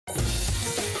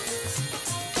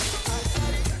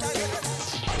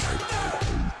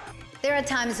There are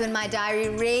times when my diary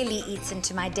really eats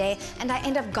into my day and I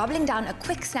end up gobbling down a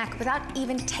quick snack without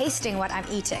even tasting what I'm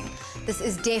eating. This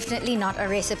is definitely not a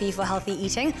recipe for healthy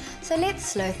eating, so let's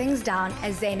slow things down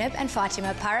as Zainab and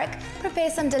Faatimah Paruks prepare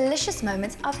some delicious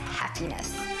moments of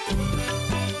happiness.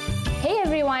 Hey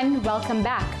everyone, welcome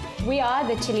back. We are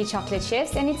the Chilli Chocolate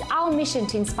Chefs and it's our mission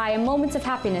to inspire moments of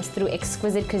happiness through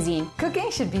exquisite cuisine.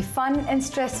 Cooking should be fun and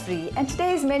stress-free, and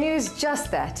today's menu is just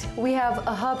that. We have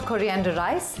a herb coriander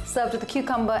rice served with a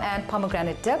cucumber and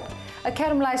pomegranate dip, a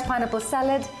caramelized pineapple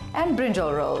salad and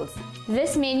brinjal rolls.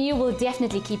 This menu will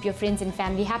definitely keep your friends and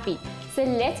family happy. So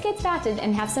let's get started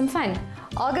and have some fun.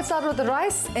 I'll get started with the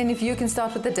rice, and if you can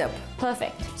start with the dip.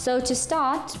 Perfect. So to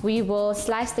start, we will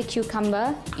slice the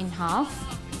cucumber in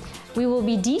half. We will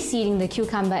be de-seeding the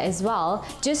cucumber as well,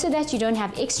 just so that you don't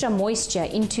have extra moisture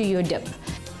into your dip.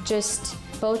 Just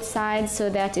both sides so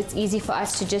that it's easy for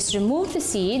us to just remove the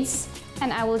seeds.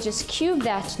 And I will just cube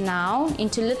that now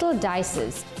into little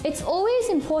dices. It's always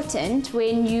important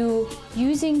when you're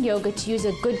using yogurt to use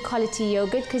a good quality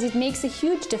yogurt because it makes a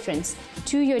huge difference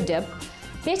to your dip.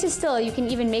 Better still, you can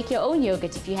even make your own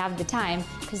yogurt if you have the time,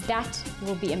 because that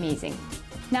will be amazing.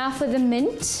 Now for the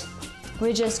mint,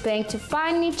 we're just going to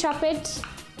finely chop it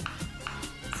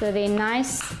so they're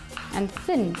nice and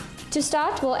thin. To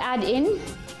start, we'll add in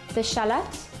the shallot,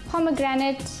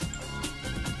 pomegranate,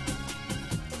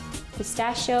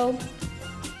 pistachio,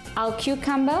 our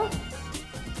cucumber,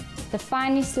 the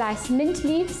finely sliced mint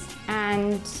leaves,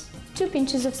 and 2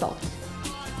 pinches of salt.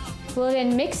 We'll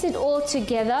then mix it all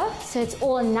together so it's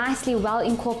all nicely well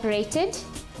incorporated.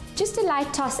 Just a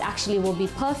light toss actually will be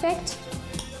perfect.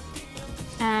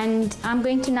 And I'm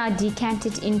going to now decant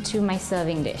it into my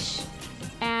serving dish.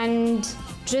 And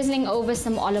drizzling over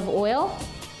some olive oil.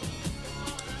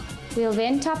 We'll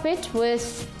then top it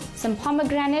with some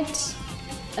pomegranate,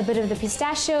 a bit of the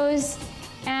pistachios,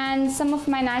 and some of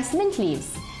my nice mint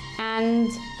leaves. And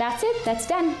that's it, that's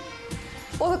done.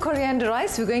 For the coriander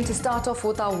rice, we're going to start off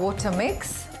with our water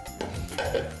mix.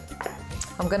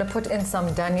 I'm going to put in some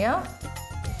dhania,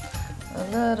 a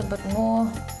little bit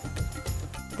more,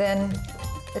 then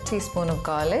a teaspoon of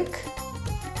garlic.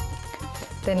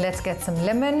 Then let's get some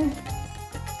lemon.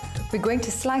 We're going to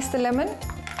slice the lemon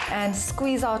and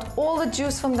squeeze out all the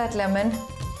juice from that lemon.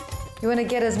 You want to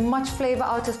get as much flavor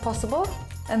out as possible.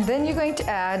 And then you're going to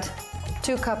add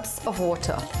 2 cups of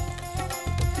water.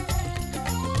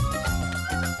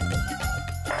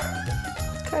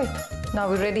 Okay, now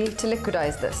we're ready to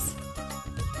liquidize this.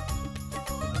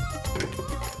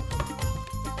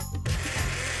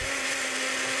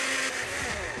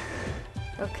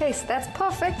 Okay, so that's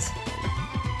perfect.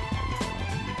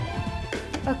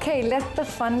 Okay, let the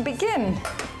fun begin.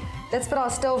 Let's put our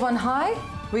stove on high.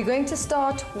 We're going to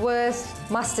start with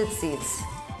mustard seeds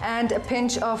and a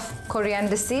pinch of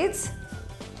coriander seeds.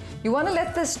 You want to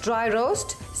let this dry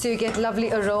roast so you get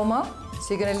lovely aroma.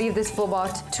 So you're going to leave this for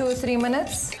about 2 or 3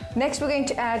 minutes. Next, we're going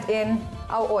to add in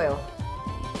our oil.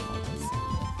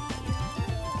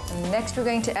 And next, we're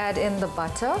going to add in the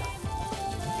butter.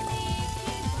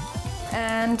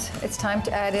 And it's time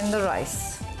to add in the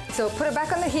rice. So put it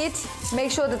back on the heat, make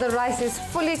sure that the rice is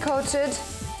fully coated,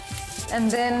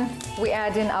 and then we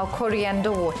add in our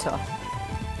coriander water.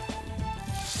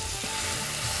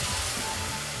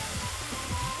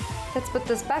 Let's put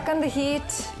this back on the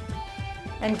heat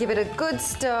and give it a good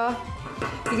stir.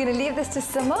 You're going to leave this to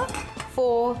simmer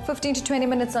for 15 to 20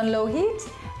 minutes on low heat,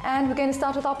 and we're going to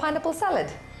start with our pineapple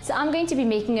salad. So I'm going to be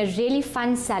making a really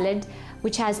fun salad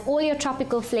which has all your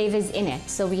tropical flavors in it.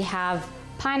 So we have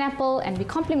pineapple and we're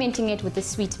complementing it with the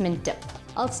sweet mint dip.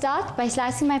 I'll start by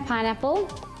slicing my pineapple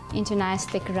into nice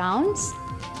thick rounds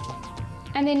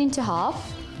and then into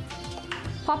half.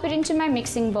 Pop it into my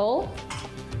mixing bowl,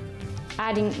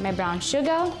 adding my brown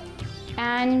sugar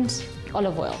and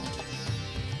olive oil.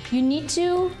 You need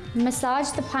to massage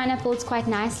the pineapples quite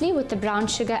nicely with the brown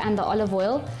sugar and the olive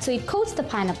oil so it coats the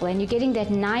pineapple and you're getting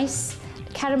that nice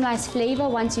caramelized flavor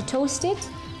once you toast it.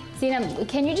 Zainab,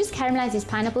 can you just caramelize these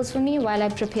pineapples for me while I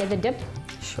prepare the dip?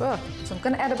 Sure. So I'm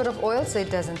going to add a bit of oil so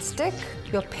it doesn't stick.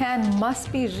 Your pan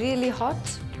must be really hot.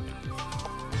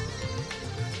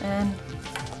 And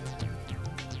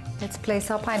let's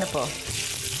place our pineapple.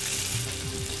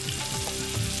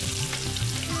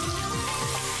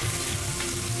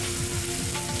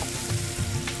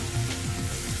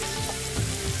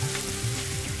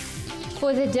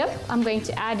 For the dip, I'm going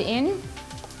to add in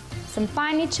some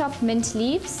finely chopped mint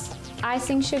leaves,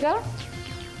 icing sugar,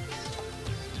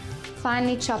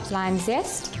 finely chopped lime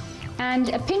zest, and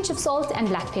a pinch of salt and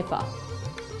black pepper.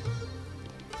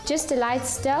 Just a light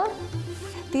stir.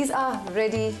 These are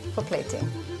ready for plating.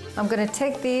 I'm going to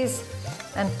take these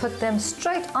and put them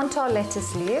straight onto our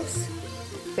lettuce leaves,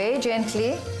 very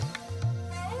gently.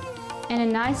 And a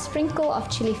nice sprinkle of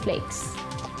chili flakes.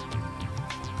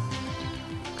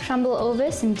 Crumble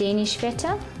over some Danish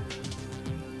feta.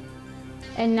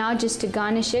 And now just to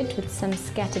garnish it with some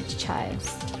scattered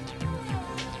chives.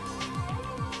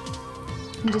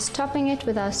 And just topping it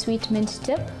with our sweet mint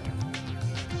dip.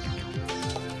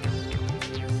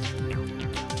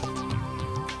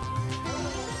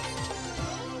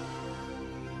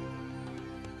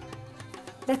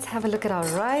 Let's have a look at our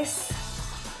rice.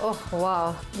 Oh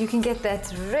wow, you can get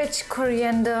that rich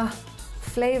coriander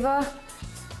flavor.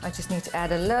 I just need to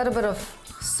add a little bit of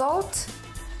salt,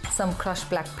 some crushed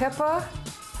black pepper.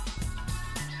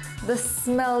 This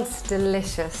smells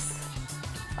delicious.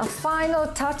 A final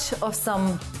touch of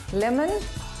some lemon.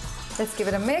 Let's give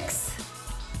it a mix.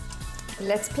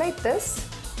 Let's plate this.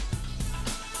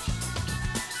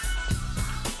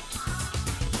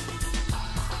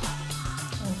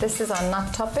 And this is our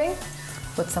nut topping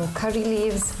with some curry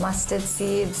leaves, mustard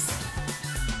seeds.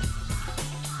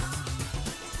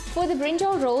 For the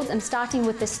brinjal rolls, I'm starting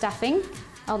with the stuffing.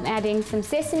 I'm adding some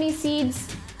sesame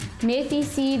seeds, methi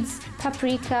seeds,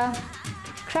 paprika,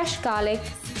 crushed garlic,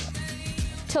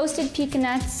 toasted pecan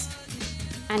nuts,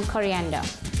 and coriander.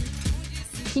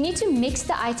 You need to mix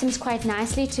the items quite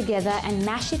nicely together and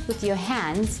mash it with your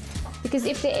hands, because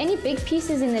if there are any big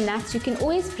pieces in the nuts, you can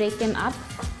always break them up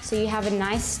so you have a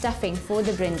nice stuffing for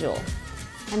the brinjal.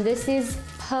 And this is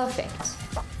perfect.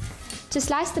 To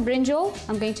slice the brinjal,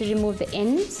 I'm going to remove the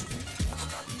ends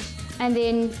and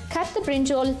then cut the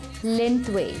brinjal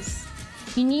lengthways.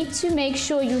 You need to make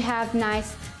sure you have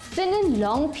nice thin and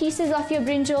long pieces of your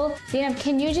brinjal. Zainab,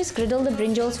 can you just griddle the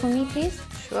brinjals for me, please?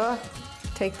 Sure.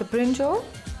 Take the brinjal,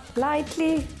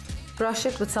 lightly brush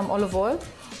it with some olive oil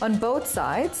on both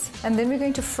sides, and then we're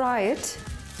going to fry it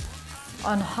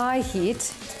on high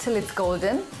heat till it's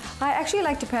golden. I actually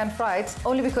like to pan fry it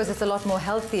only because it's a lot more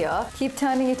healthier. Keep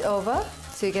turning it over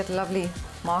so you get lovely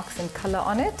marks and color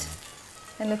on it.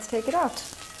 And let's take it out.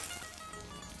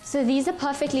 So these are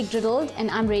perfectly griddled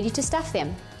and I'm ready to stuff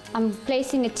them. I'm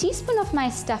placing a teaspoon of my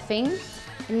stuffing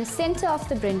in the center of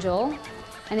the brinjal,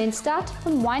 and then start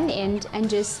from one end and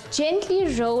just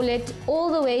gently roll it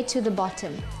all the way to the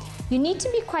bottom. You need to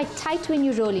be quite tight when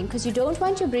you're rolling because you don't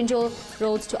want your brinjal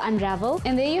rolls to unravel.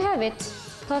 And there you have it,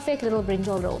 perfect little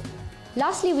brinjal roll.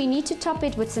 Lastly, we need to top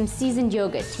it with some seasoned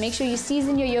yogurt. Make sure you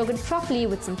season your yogurt properly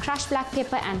with some crushed black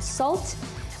pepper and salt.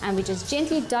 And we just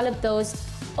gently dollop those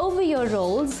over your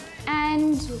rolls,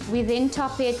 and we then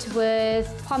top it with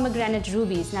pomegranate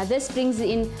rubies. Now this brings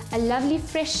in a lovely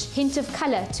fresh hint of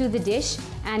color to the dish,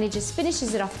 and it just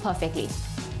finishes it off perfectly.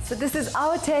 So this is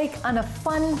our take on a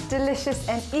fun, delicious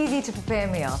and easy to prepare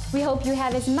meal. We hope you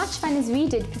have as much fun as we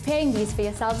did preparing these for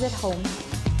yourselves at home.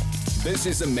 This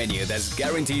is a menu that's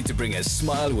guaranteed to bring a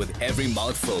smile with every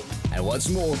mouthful. And what's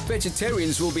more,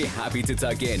 vegetarians will be happy to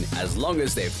tuck in as long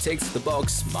as they've ticked the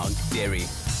box marked dairy.